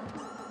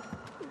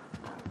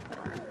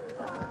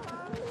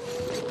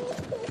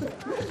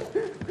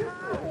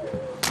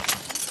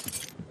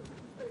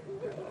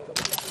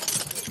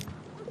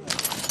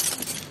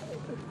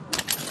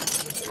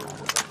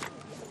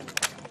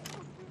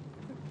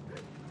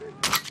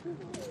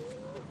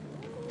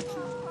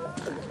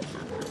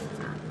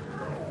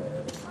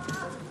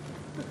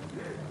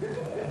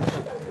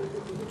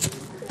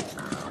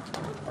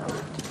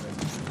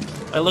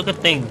 I look at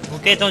things.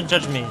 Okay, don't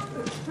judge me.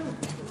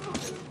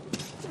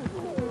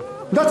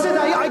 That's it,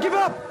 I give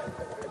up!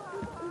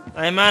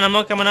 Hey man, I'm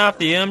not coming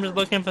after you. I'm just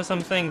looking for some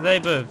things. Hey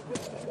boo.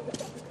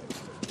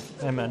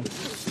 Hey man.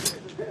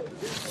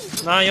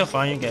 Nah, you're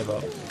fine. You gave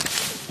up.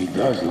 He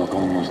does look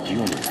almost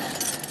human,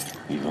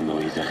 even though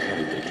he's a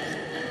heretic.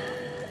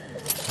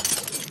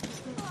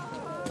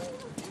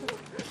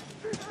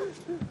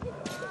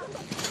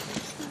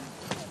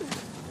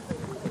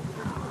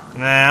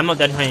 Nah, I'm not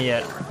dead here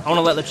yet. I want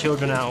to let the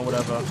children out or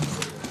whatever.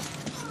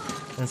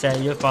 And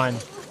say, you're fine.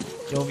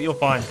 You're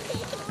fine.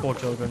 Poor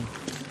children.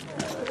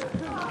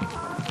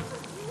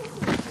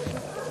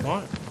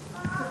 What?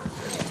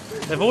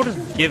 They've all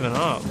just given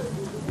up.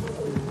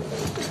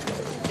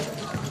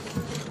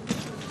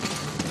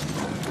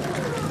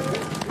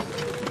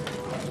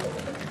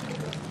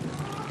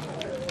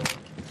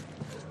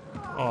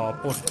 Oh,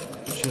 poor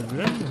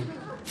children.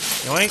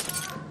 Yoink.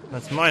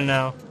 That's mine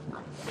now.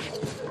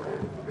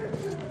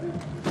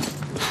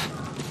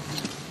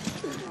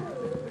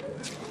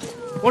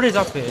 What is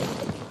up here?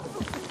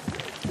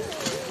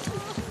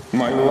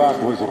 My luck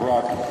was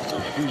rotten.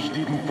 The fish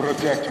didn't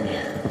protect me,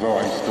 though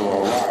I'm still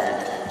alive.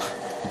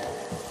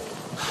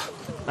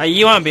 Hey,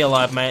 you won't be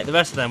alive, mate. The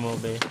rest of them will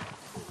be.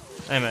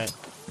 Hey, mate.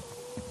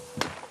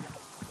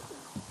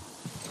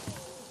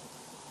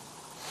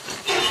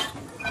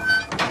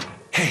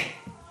 Hey,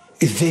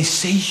 they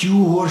say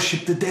you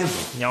worship the devil.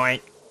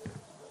 Yoink.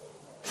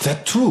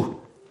 That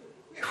true?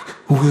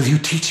 Will you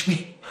teach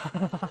me?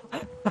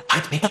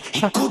 I'd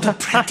make a good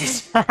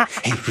apprentice. A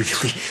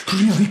really,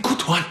 really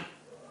good one.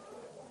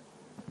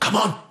 Come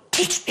on,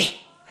 teach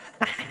me.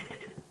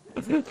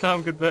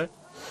 Calm, good bit.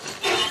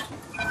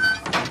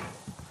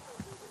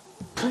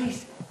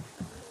 Please,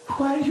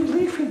 why are you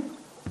leaving?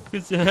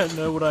 Because you don't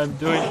know what I'm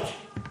doing.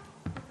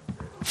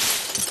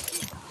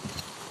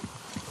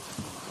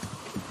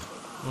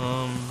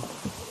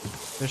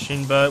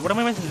 Fishing boat. What am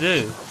I meant to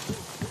do?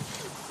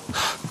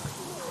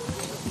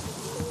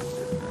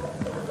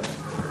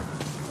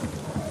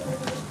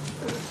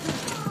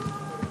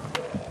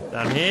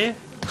 Down here?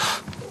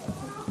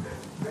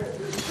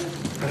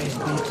 Praise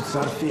be to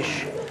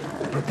Starfish,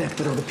 the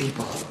protector of the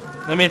people.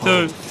 Let me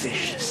through.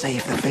 Fish,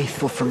 save the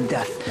faithful from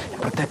death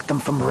and protect them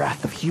from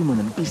wrath of human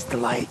and beast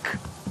alike.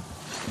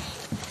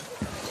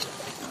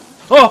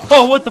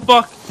 Oh, what the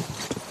fuck?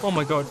 Oh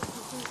my god.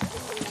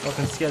 I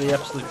can scare the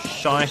absolute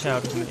shite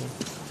out of me.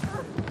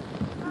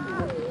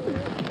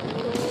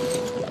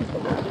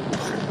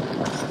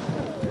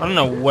 I don't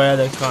know where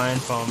they're coming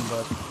from,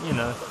 but, you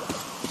know.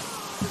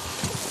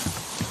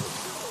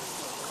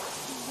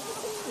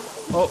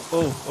 Oh.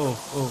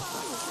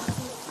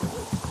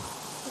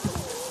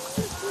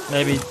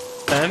 Maybe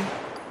them?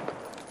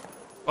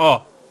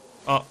 Oh,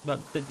 but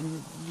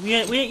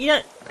we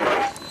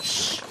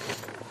Shh.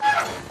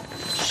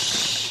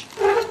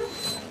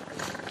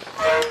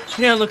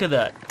 Yeah, look at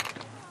that.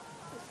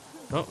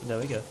 Oh, there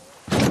we go.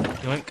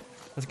 Yoink.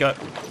 Let's go.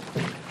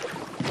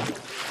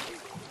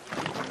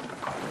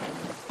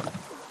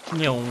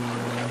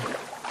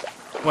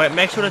 Wait,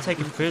 make sure to take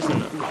a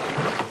prisoner.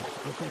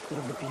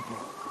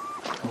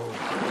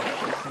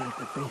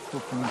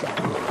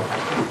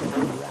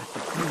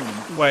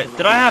 Wait,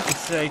 did I have to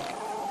say?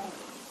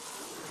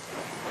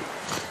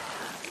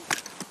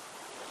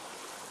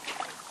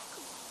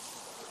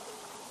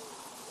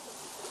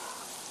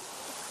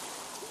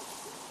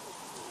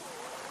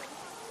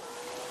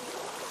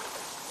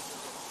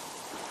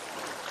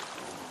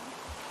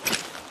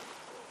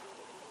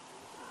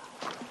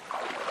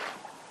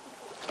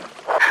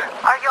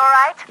 Are you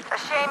alright? A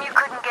shame you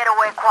couldn't get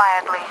away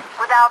quietly,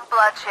 without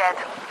bloodshed.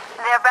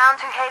 They're bound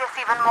to hate us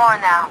even more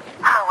now.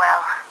 Oh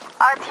well.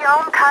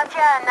 Artyom,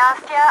 Katya, and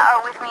Nastya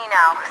are with me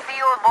now. See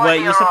you aboard Wait,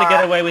 the you said to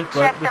get Aurora. away with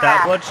Check the without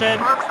map. bloodshed?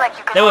 Looks like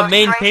you can They were go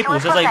mean straight to people,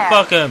 it so it's from like, there.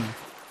 fuck them.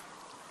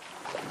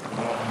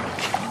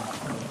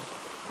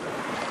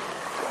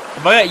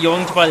 If I get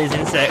yoinked by these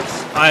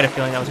insects, I had a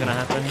feeling that was gonna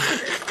happen.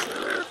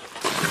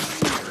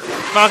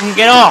 Fucking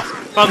get off!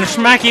 Fucking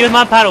smack you with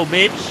my paddle,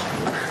 bitch!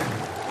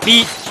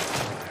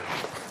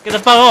 Bitch! Get the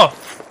fuck off!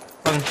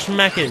 Fucking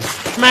smackers!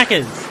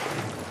 Smackers!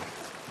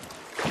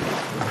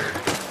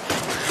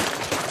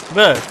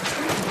 Bro!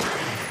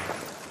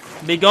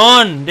 Be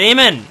gone,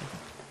 demon!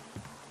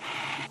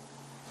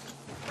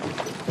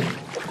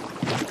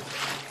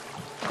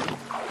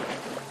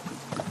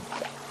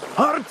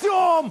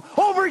 Artyom!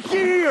 Over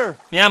here!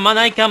 Yeah, man,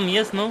 I come,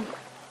 yes, no?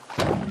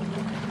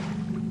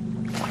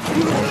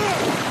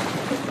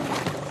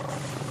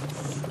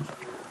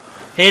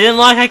 He didn't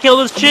like I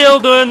killed his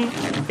children!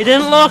 He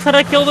didn't like that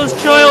I killed his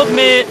child,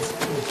 mate!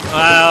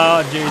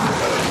 Oh,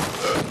 Jesus.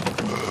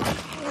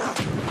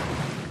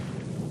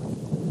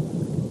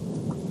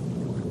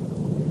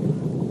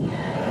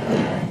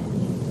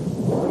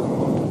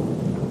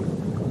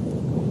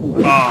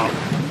 Oh,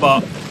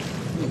 fuck.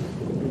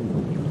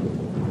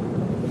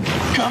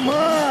 Come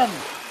on!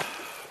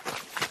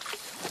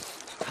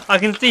 I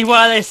can see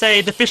why they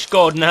say the fish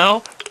god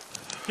now.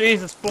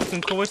 Jesus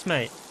fucking Christ,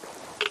 mate.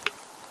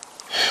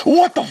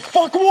 What the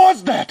fuck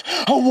was that?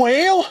 A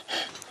whale?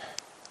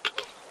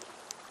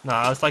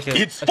 Nah, it's like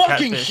It's a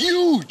fucking catfish.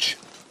 huge!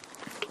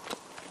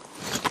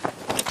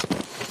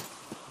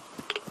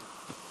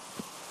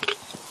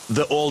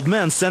 The old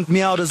man sent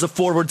me out as a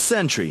forward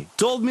sentry,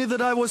 told me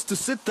that I was to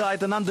sit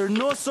tight and under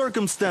no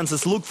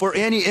circumstances look for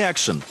any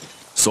action.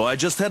 So I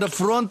just had a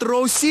front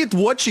row seat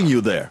watching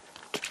you there.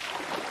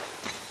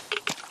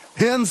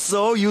 And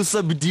so you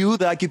subdue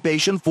the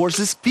occupation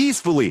forces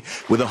peacefully,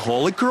 with a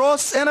holy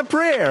cross and a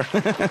prayer.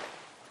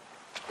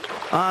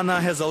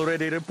 Anna has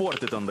already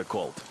reported on the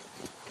cult.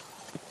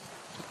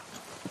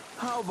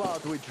 How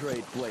about we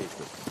trade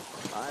places?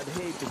 I'd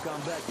hate to come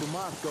back to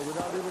Moscow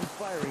without even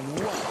firing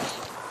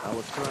once. I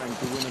was trying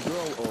to win a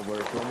girl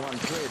over from one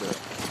trader.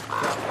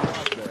 Got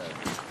lost there.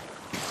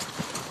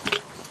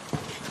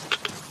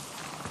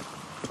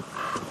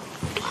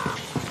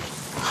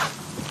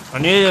 I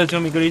knew there was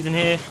gonna be goodies in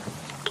here.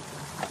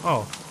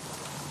 Oh.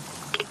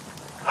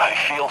 I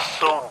feel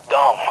so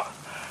dumb.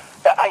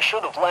 I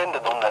should have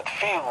landed on that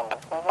field,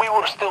 but we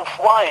were still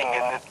flying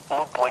and it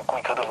looked like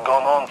we could have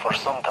gone on for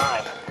some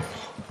time.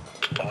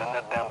 And then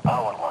that damn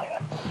power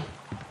line.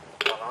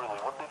 But really,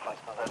 what difference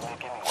does that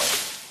make anyway?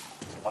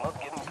 We're not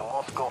getting to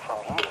Moscow from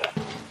here,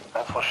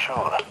 that's for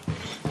sure.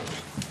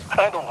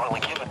 I don't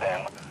really give a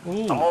damn.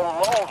 Ooh. I'm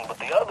all alone, but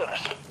the others,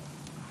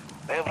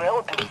 they have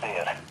relatives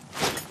there.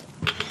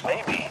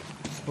 Maybe.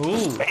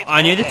 Ooh,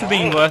 I knew this was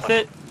being worth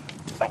it.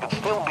 I could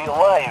still be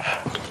alive.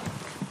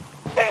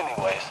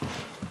 Anyways,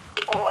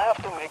 we'll have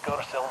to make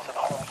ourselves at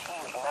home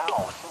here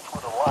now, since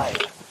we're alive.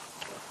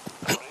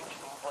 The ridge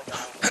seems like a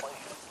nice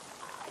place.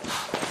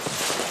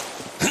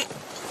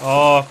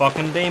 Oh,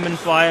 fucking demon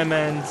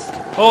firemen.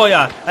 Oh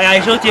yeah, hey,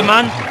 I shoot you,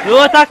 man.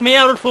 You attack me,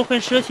 I will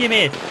fucking shoot you,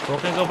 mate.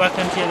 Fucking go back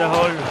into the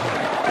hole.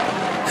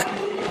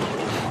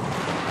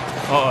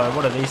 Uh-oh,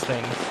 what are these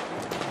things?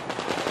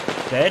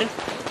 Dead?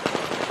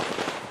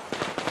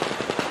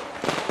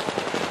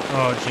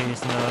 Oh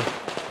jeez, no.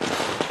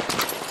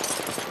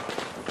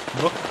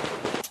 Look.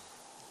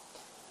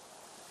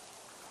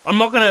 I'm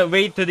not gonna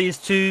read through these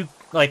two.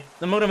 Like,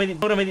 I'm not gonna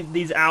read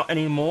these out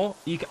anymore.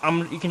 You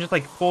can just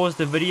like pause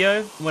the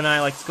video when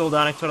I like scroll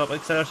down,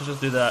 etc. So just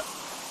do that.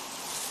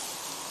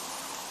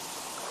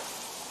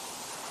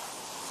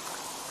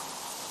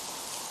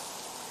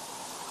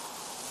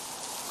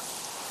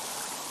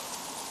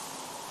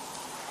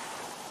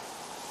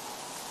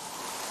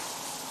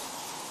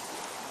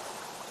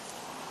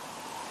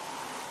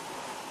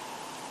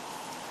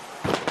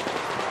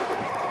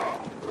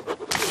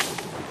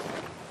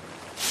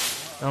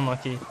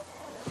 Unlucky.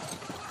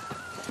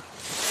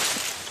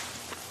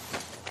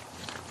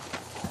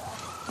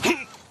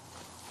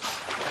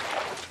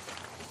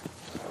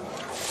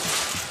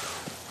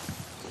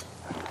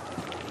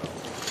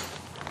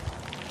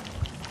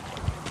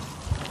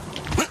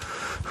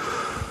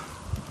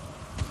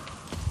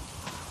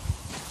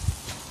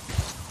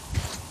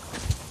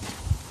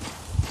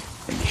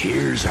 And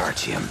here's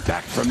Artyom,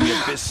 back from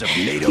the abyss of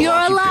NATO You're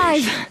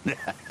occupation.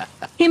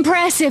 alive!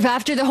 Impressive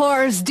after the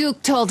horrors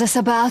Duke told us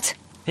about.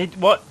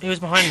 What? He was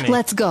behind me.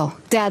 Let's go.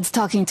 Dad's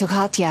talking to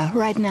Katya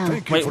right now.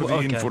 Thank you for the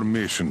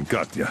information,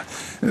 Katya.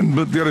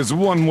 But there is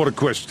one more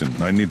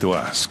question I need to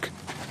ask.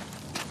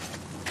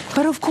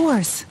 But of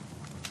course.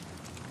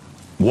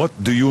 What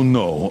do you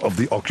know of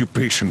the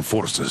occupation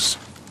forces?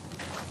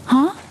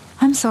 Huh?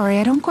 I'm sorry,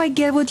 I don't quite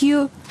get what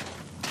you...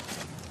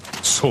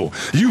 So,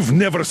 you've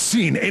never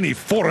seen any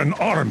foreign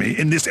army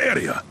in this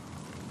area?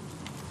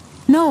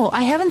 No,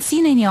 I haven't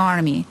seen any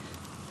army.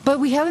 But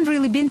we haven't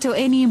really been to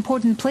any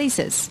important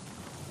places.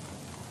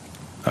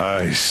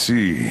 I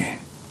see.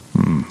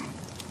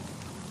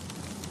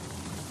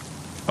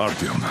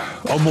 Artyom,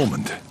 a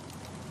moment.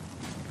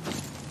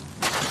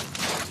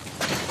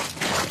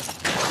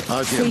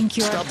 Artyom, Thank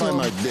you, stop by Artyom.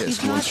 my If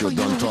desk not once for you're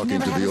done you, we'd talking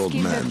never to have the old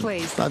escaped that man.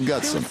 place. I've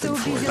got We were something so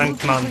for busy you.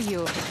 Thanks, looking man. for you.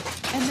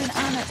 And then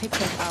Anna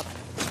picked us up.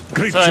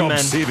 Great Sorry, job man.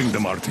 saving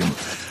them, Artyom.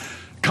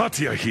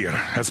 Katya here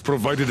has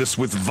provided us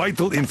with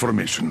vital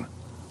information.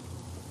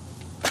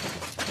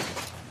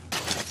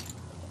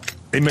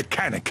 A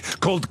mechanic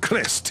called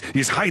Crest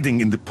is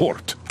hiding in the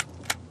port.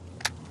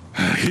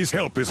 His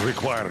help is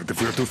required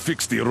if we're to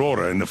fix the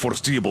Aurora in the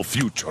foreseeable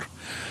future.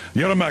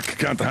 Yermak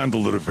can't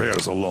handle the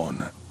repairs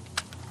alone.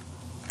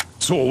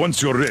 So,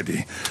 once you're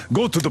ready,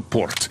 go to the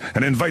port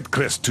and invite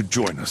Crest to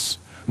join us.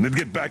 And then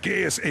get back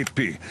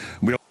ASAP.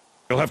 We'll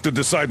have to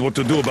decide what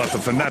to do about the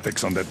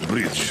Fanatics on that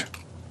bridge.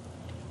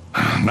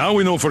 Now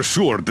we know for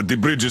sure that the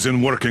bridge is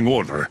in working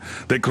order.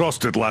 They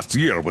crossed it last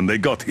year when they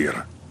got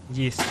here.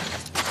 Yes.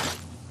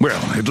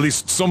 Well, at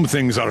least some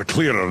things are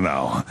clearer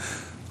now.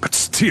 But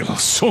still,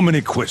 so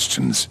many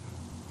questions.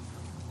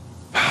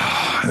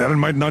 There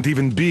might not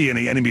even be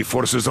any enemy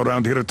forces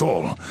around here at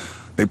all.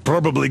 They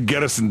probably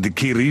garrison the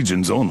key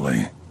regions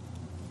only.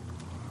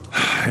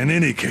 In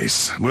any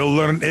case, we'll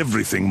learn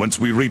everything once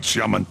we reach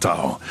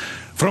Yamantau.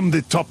 From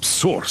the top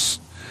source.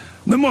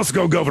 The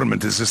Moscow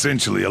government is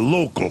essentially a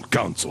local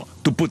council,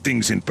 to put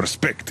things in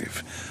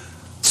perspective.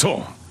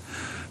 So,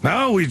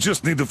 now we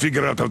just need to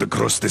figure out how to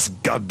cross this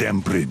goddamn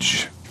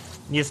bridge.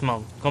 Yes,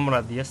 man.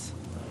 Comrade, yes.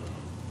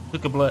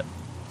 Look at blood.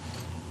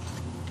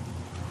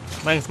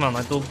 Thanks, man.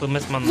 I told the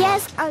miss man.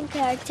 Yes,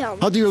 Uncle Artyom.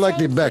 How do you like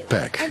the Thank you.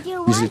 backpack? And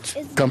your Is watch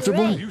it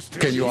comfortable?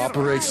 Can you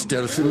operate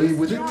stealthily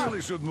with it?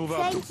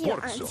 Thank you,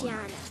 Auntie Anna.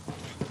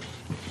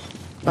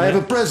 I have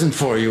a present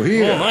for you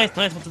here. Oh, nice,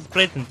 nice. What's the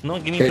present? No,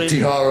 give me A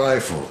present. TR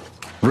rifle.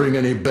 Ring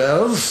any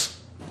bells?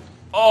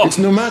 Oh. It's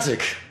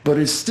pneumatic, but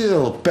it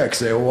still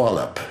packs a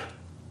wallop.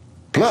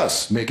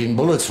 Plus, making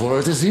bullets for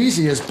it is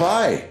easy as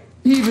pie,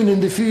 even in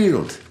the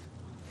field.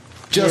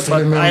 Just Yeah,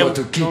 but remember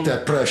to keep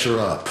that pressure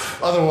up.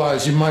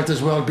 Otherwise, you might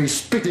as well be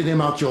spitting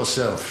him out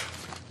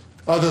yourself.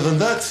 Other than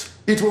that,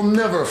 it will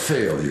never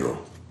fail you.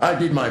 I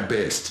did my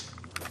best.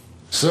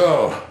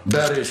 So,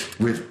 bear it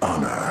with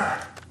honor.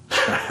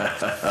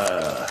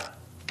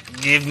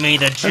 Give me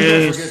the And don't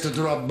juice. forget to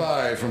drop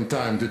by from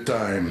time to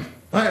time.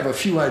 I have a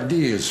few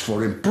ideas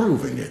for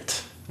improving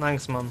it.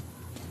 Thanks, man.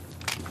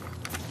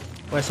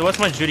 Wait, so what's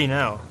my duty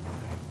now?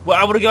 Well,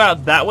 I would go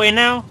out that way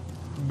now?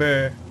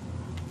 Brr.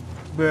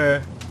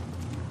 Brr.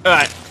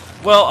 Alright.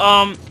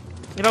 Well,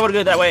 if I were to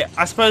go that way,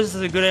 I suppose this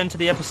is a good end to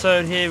the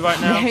episode here right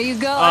now. There you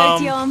go,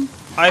 Artyom.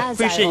 I As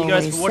appreciate you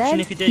guys always for watching said,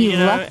 if you did, you you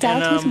know. lucked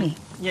out and, with me.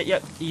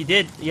 Yep, you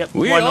did. Yep.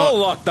 We why not? all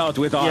lucked out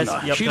with Anna.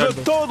 Yes, yep, She's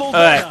totally. a total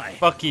Alright, guy.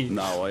 fuck you.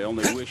 Now I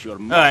only wish your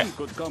mom Alright,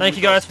 could come thank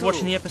you with guys us for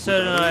watching too. the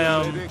episode, and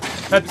I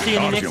hope to see you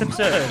in the next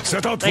episode.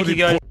 Set out Thank for you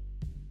the guys.